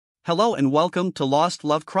Hello and welcome to Lost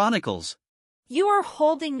Love Chronicles. You are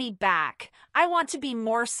holding me back. I want to be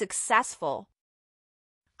more successful.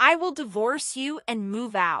 I will divorce you and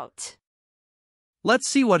move out. Let's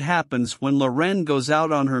see what happens when Loren goes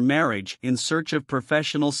out on her marriage in search of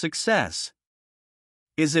professional success.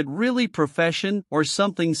 Is it really profession or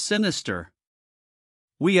something sinister?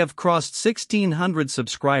 We have crossed 1,600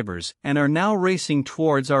 subscribers and are now racing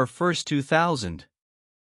towards our first 2,000.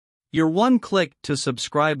 Your one click to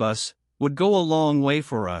subscribe us would go a long way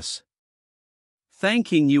for us.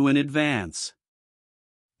 Thanking you in advance.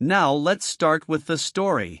 Now let's start with the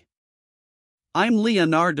story. I'm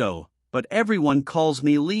Leonardo, but everyone calls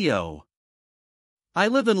me Leo. I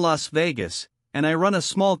live in Las Vegas, and I run a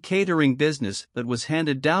small catering business that was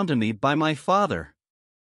handed down to me by my father.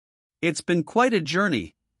 It's been quite a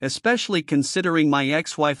journey, especially considering my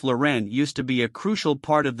ex-wife Loren used to be a crucial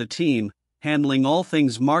part of the team. Handling all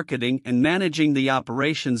things marketing and managing the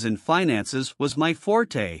operations and finances was my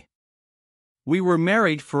forte. We were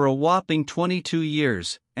married for a whopping 22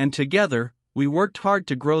 years, and together, we worked hard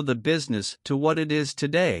to grow the business to what it is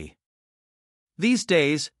today. These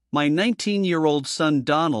days, my 19-year-old son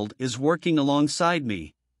Donald is working alongside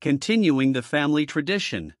me, continuing the family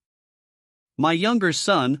tradition. My younger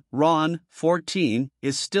son, Ron, 14,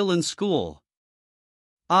 is still in school.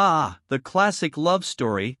 The classic love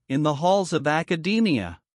story in the halls of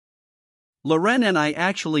academia. Loren and I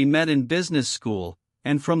actually met in business school,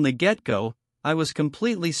 and from the get-go, I was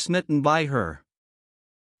completely smitten by her.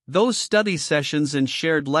 Those study sessions and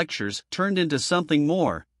shared lectures turned into something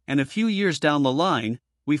more, and a few years down the line,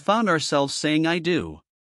 we found ourselves saying I do.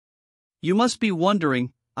 You must be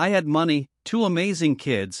wondering, I had money, 2 amazing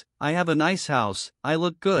kids, I have a nice house, I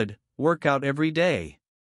look good, work out every day.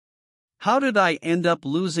 How did I end up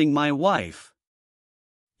losing my wife?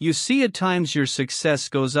 You see, at times your success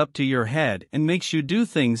goes up to your head and makes you do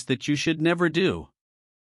things that you should never do.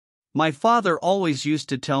 My father always used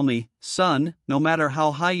to tell me, son, no matter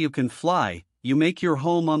how high you can fly, you make your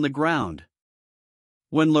home on the ground.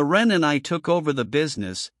 When Loren and I took over the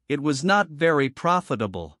business, it was not very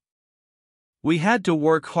profitable. We had to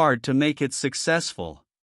work hard to make it successful.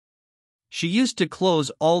 She used to close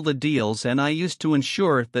all the deals, and I used to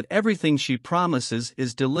ensure that everything she promises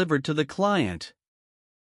is delivered to the client.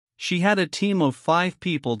 She had a team of 5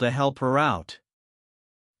 people to help her out.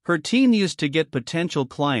 Her team used to get potential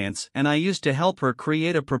clients, and I used to help her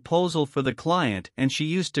create a proposal for the client, and she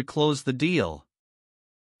used to close the deal.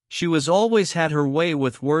 She was always had her way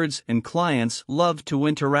with words, and clients loved to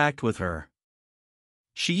interact with her.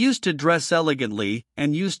 She used to dress elegantly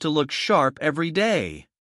and used to look sharp every day.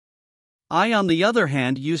 I, on the other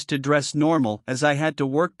hand, used to dress normal, as I had to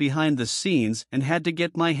work behind the scenes and had to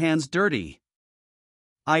get my hands dirty.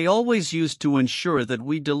 I always used to ensure that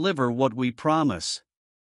we deliver what we promise.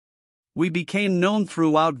 We became known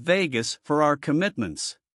throughout Vegas for our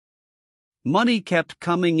commitments. Money kept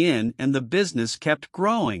coming in and the business kept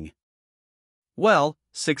growing. Well,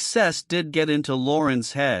 success did get into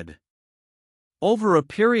Loren's head. Over a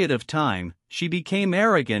period of time, she became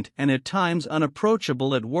arrogant and at times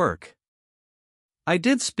unapproachable at work. I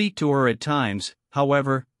did speak to her at times,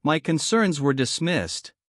 however, my concerns were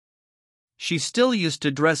dismissed. She still used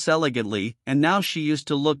to dress elegantly, and now she used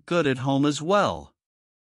to look good at home as well.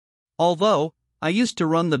 Although I used to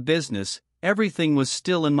run the business, everything was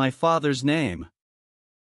still in my father's name.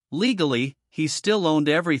 Legally, he still owned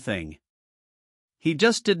everything. He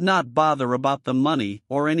just did not bother about the money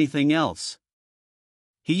or anything else.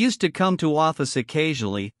 He used to come to office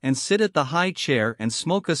occasionally and sit at the high chair and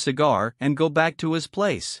smoke a cigar and go back to his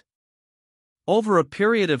place. Over a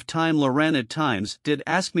period of time, Loren at times did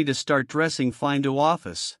ask me to start dressing fine to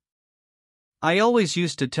office. I always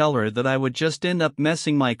used to tell her that I would just end up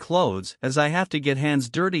messing my clothes, as I have to get hands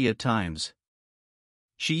dirty at times.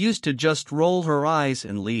 She used to just roll her eyes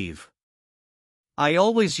and leave. I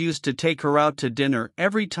always used to take her out to dinner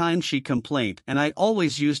every time she complained, and I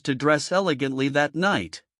always used to dress elegantly that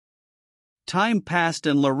night. Time passed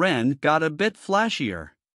and Loren got a bit flashier.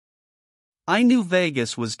 I knew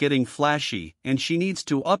Vegas was getting flashy, and she needs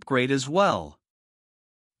to upgrade as well.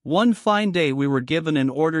 One fine day we were given an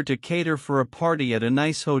order to cater for a party at a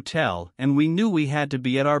nice hotel, and we knew we had to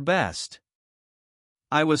be at our best.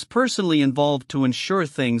 I was personally involved to ensure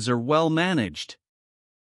things are well managed.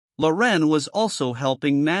 Loren was also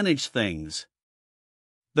helping manage things.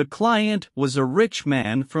 The client was a rich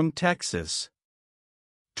man from Texas.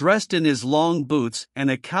 Dressed in his long boots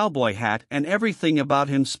and a cowboy hat, and everything about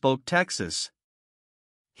him spoke Texas.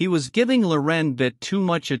 He was giving Loren a bit too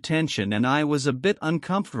much attention, and I was a bit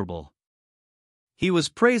uncomfortable. He was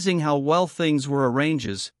praising how well things were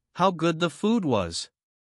arranged, how good the food was.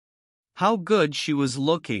 how good she was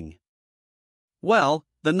looking. Well,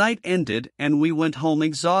 the night ended and we went home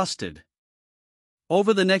exhausted.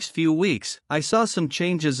 Over the next few weeks, I saw some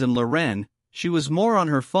changes in Loren. She was more on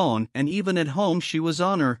her phone, and even at home she was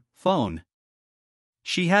on her phone.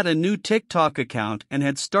 She had a new TikTok account and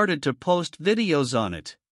had started to post videos on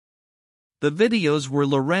it. The videos were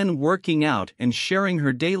Loren working out and sharing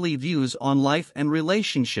her daily views on life and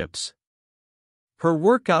relationships. Her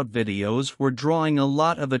workout videos were drawing a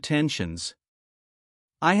lot of attentions.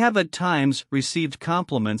 I have at times received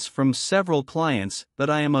compliments from several clients that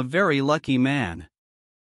I am a very lucky man.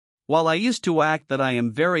 While I used to act that I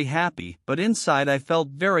am very happy, but inside I felt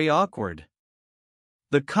very awkward.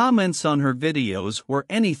 The comments on her videos were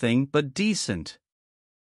anything but decent.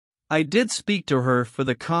 I did speak to her for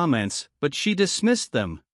the comments, but she dismissed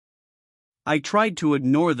them. I tried to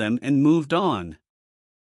ignore them and moved on.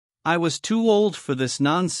 I was too old for this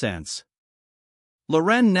nonsense.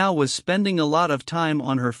 Loren now was spending a lot of time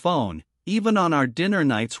on her phone, even on our dinner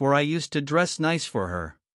nights where I used to dress nice for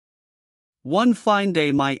her. One fine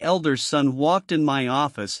day my elder son walked in my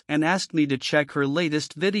office and asked me to check her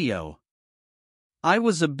latest video. I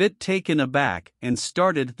was a bit taken aback and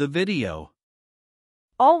started the video.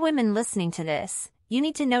 All women listening to this, you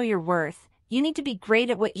need to know your worth, you need to be great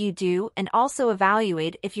at what you do and also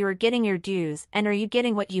evaluate if you are getting your dues and are you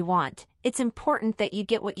getting what you want. It's important that you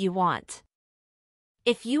get what you want.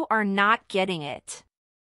 If you are not getting it,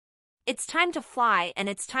 it's time to fly, and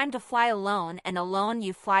it's time to fly alone, and alone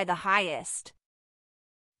you fly the highest.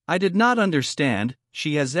 I did not understand.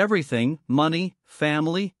 She has everything: money,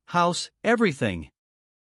 family, house, everything.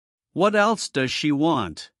 What else does she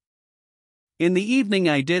want? In the evening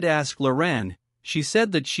I did ask Loren. She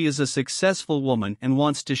said that she is a successful woman and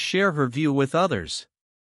wants to share her view with others.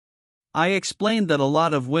 I explained that a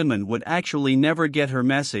lot of women would actually never get her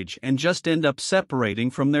message and just end up separating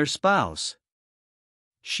from their spouse.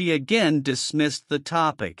 She again dismissed the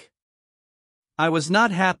topic. I was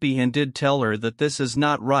not happy and did tell her that this is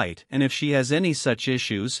not right, and if she has any such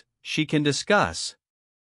issues, she can discuss.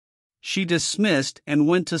 She dismissed and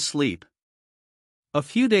went to sleep. A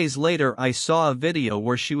few days later I saw a video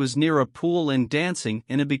where she was near a pool and dancing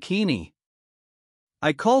in a bikini.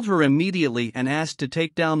 I called her immediately and asked to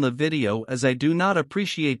take down the video, as I do not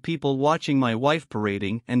appreciate people watching my wife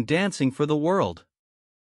parading and dancing for the world.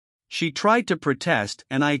 She tried to protest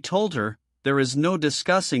and I told her, there is no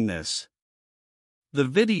discussing this. The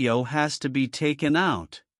video has to be taken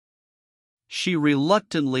out. She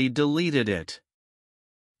reluctantly deleted it.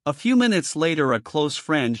 A few minutes later a close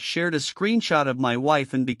friend shared a screenshot of my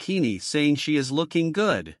wife in bikini saying she is looking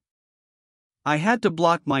good. I had to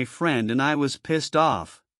block my friend and I was pissed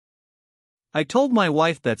off. I told my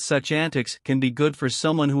wife that such antics can be good for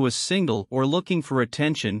someone who is single or looking for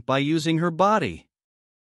attention by using her body.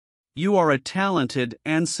 You are talented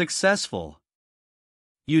and successful.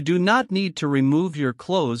 You do not need to remove your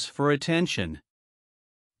clothes for attention.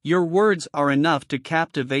 Your words are enough to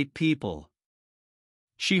captivate people.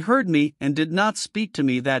 She heard me and did not speak to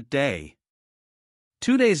me that day.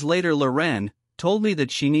 2 days later Loren told me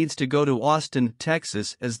that she needs to go to Austin,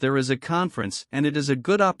 Texas, as there is a conference and it is a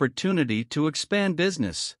good opportunity to expand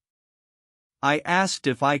business. I asked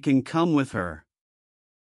if I can come with her.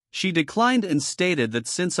 She declined and stated that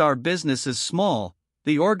since our business is small,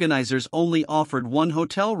 the organizers only offered one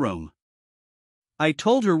hotel room. I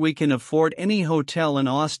told her we can afford any hotel in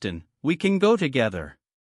Austin, we can go together.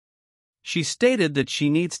 She stated that she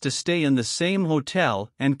needs to stay in the same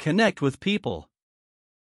hotel and connect with people.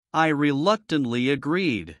 I reluctantly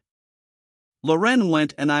agreed. Loren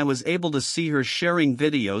went and I was able to see her sharing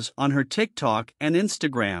videos on her TikTok and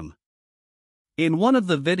Instagram. In one of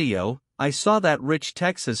the video, I saw that rich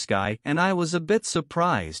Texas guy and I was a bit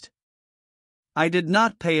surprised. I did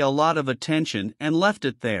not pay a lot of attention and left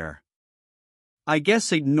it there. I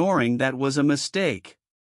guess ignoring that was a mistake.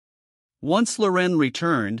 Once Loren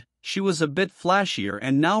returned, she was a bit flashier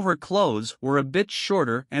and now her clothes were a bit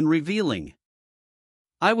shorter and revealing.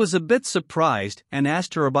 I was a bit surprised and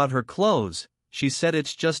asked her about her clothes. She said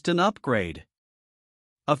it's just an upgrade.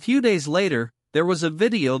 A few days later, there was a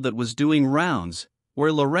video that was doing rounds,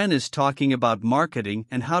 where Loren is talking about marketing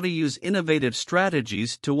and how to use innovative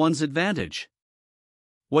strategies to one's advantage.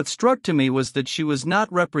 What struck to me was that she was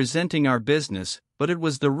not representing our business, but it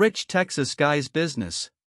was the rich Texas guy's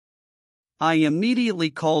business. I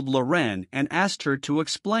immediately called Loren and asked her to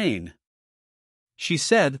explain. She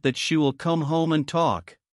said that she will come home and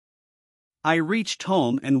talk. I reached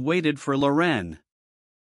home and waited for Loren.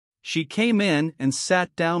 She came in and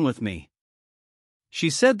sat down with me. She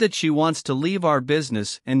said that she wants to leave our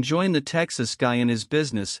business and join the Texas guy in his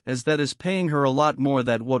business, as that is paying her a lot more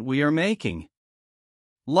than what we are making.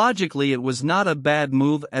 Logically, it was not a bad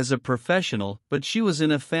move as a professional, but she was in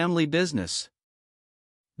a family business.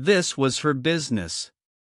 This was her business.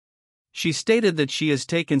 She stated that she has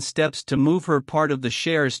taken steps to move her part of the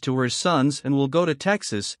shares to her sons and will go to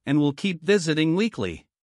Texas and will keep visiting weekly.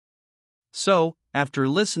 So, after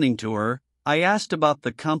listening to her, I asked about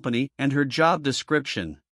the company and her job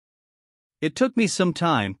description. It took me some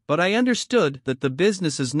time, but I understood that the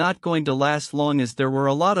business is not going to last long, as there were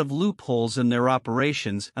a lot of loopholes in their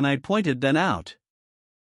operations, and I pointed them out.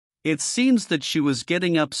 It seems that she was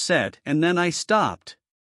getting upset, and then I stopped.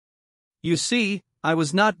 You see, I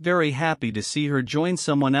was not very happy to see her join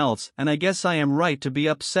someone else, and I guess I am right to be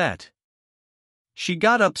upset. She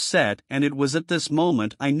got upset, and it was at this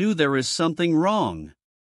moment I knew there is something wrong.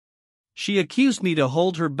 She accused me to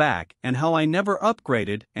hold her back and how I never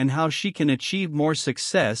upgraded and how she can achieve more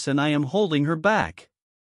success and I am holding her back.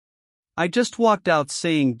 I just walked out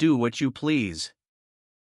saying, do what you please.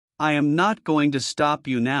 I am not going to stop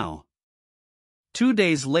you now. 2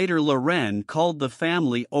 days later, Loren called the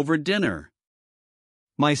family over dinner.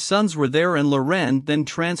 My sons were there and Loren then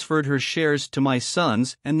transferred her shares to my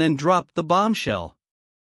sons and then dropped the bombshell.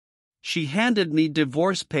 She handed me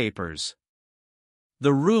divorce papers.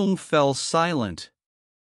 The room fell silent.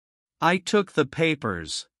 I took the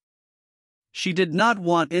papers. She did not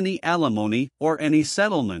want any alimony or any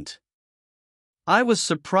settlement. I was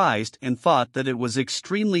surprised and thought that it was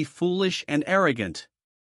extremely foolish and arrogant.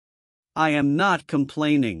 I am not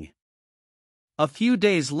complaining. A few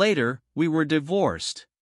days later, we were divorced.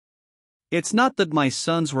 It's not that my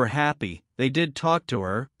sons were happy, they did talk to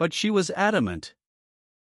her, but she was adamant.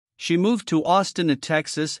 She moved to Austin,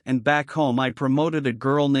 Texas, and back home I promoted a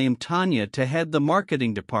girl named Tanya to head the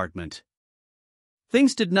marketing department.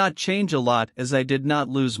 Things did not change a lot as I did not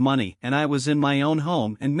lose money and I was in my own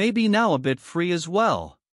home and maybe now a bit free as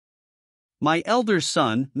well. My elder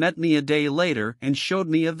son met me a day later and showed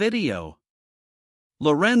me a video.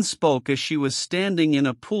 Loren spoke as she was standing in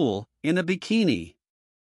a pool, in a bikini.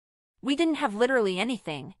 We didn't have literally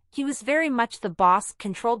anything. He was very much the boss,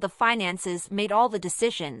 controlled the finances, made all the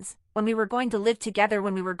decisions. When we were going to live together,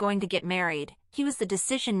 when we were going to get married, he was the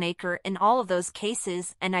decision maker in all of those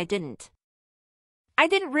cases, and I didn't. I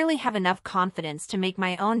didn't really have enough confidence to make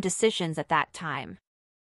my own decisions at that time.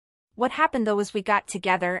 What happened though was we got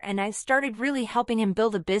together and I started really helping him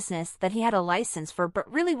build a business that he had a license for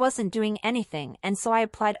but really wasn't doing anything, and so I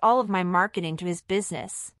applied all of my marketing to his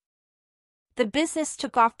business. The business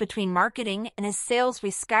took off between marketing and his sales.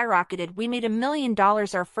 We skyrocketed. We made $1 million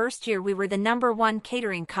our first year. We were the #1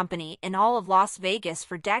 catering company in all of Las Vegas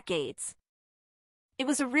for decades. It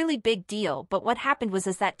was a really big deal, but what happened was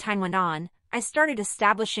as that time went on, I started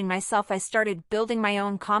establishing myself. I started building my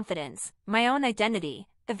own confidence, my own identity.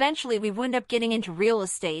 Eventually we wound up getting into real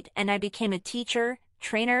estate and I became a teacher,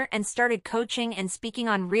 trainer, and started coaching and speaking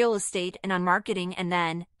on real estate and on marketing, and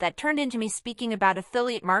then that turned into me speaking about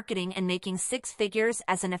affiliate marketing and making 6 figures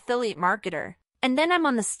as an affiliate marketer. And then I'm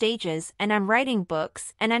on the stages and I'm writing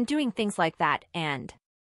books and I'm doing things like that, and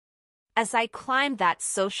as I climbed that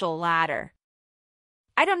social ladder,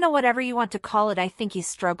 I don't know, whatever you want to call it, I think he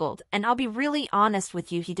struggled, and I'll be really honest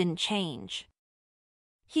with you, he didn't change.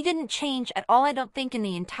 He didn't change at all. I don't think in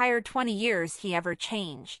the entire 20 years he ever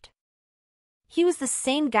changed. He was the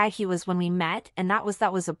same guy he was when we met, and that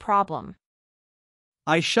was a problem.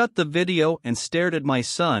 I shut the video and stared at my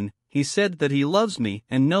son. He said that he loves me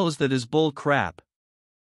and knows that is bull crap.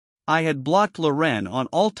 I had blocked Loren on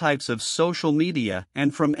all types of social media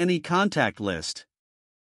and from any contact list.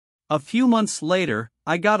 A few months later,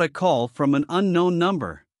 I got a call from an unknown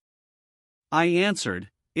number. I answered.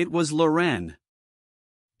 It was Loren.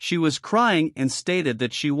 She was crying and stated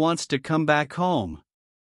that she wants to come back home.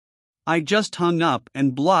 I just hung up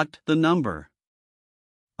and blocked the number.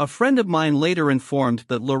 A friend of mine later informed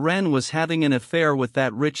that Loren was having an affair with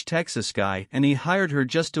that rich Texas guy and he hired her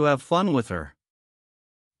just to have fun with her.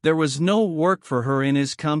 There was no work for her in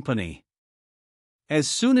his company. As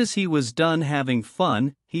soon as he was done having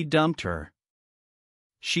fun, he dumped her.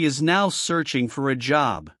 She is now searching for a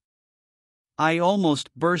job. I almost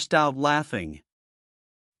burst out laughing.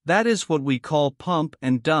 That is what we call pump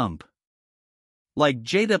and dump. Like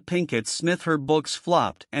Jada Pinkett Smith, her books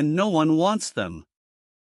flopped and no one wants them.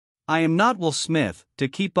 I am not Will Smith to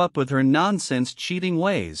keep up with her nonsense cheating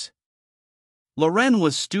ways. Loren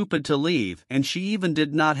was stupid to leave, and she even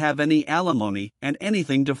did not have any alimony and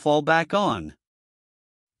anything to fall back on.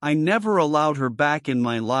 I never allowed her back in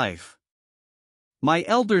my life. My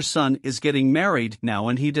elder son is getting married now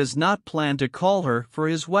and he does not plan to call her for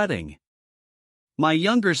his wedding. My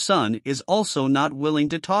younger son is also not willing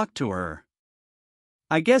to talk to her.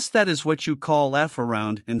 I guess that is what you call F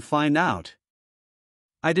around and find out.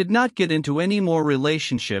 I did not get into any more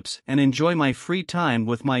relationships and enjoy my free time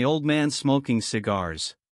with my old man smoking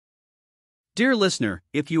cigars. Dear listener,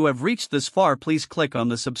 if you have reached this far, please click on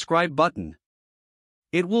the subscribe button.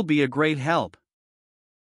 It will be a great help.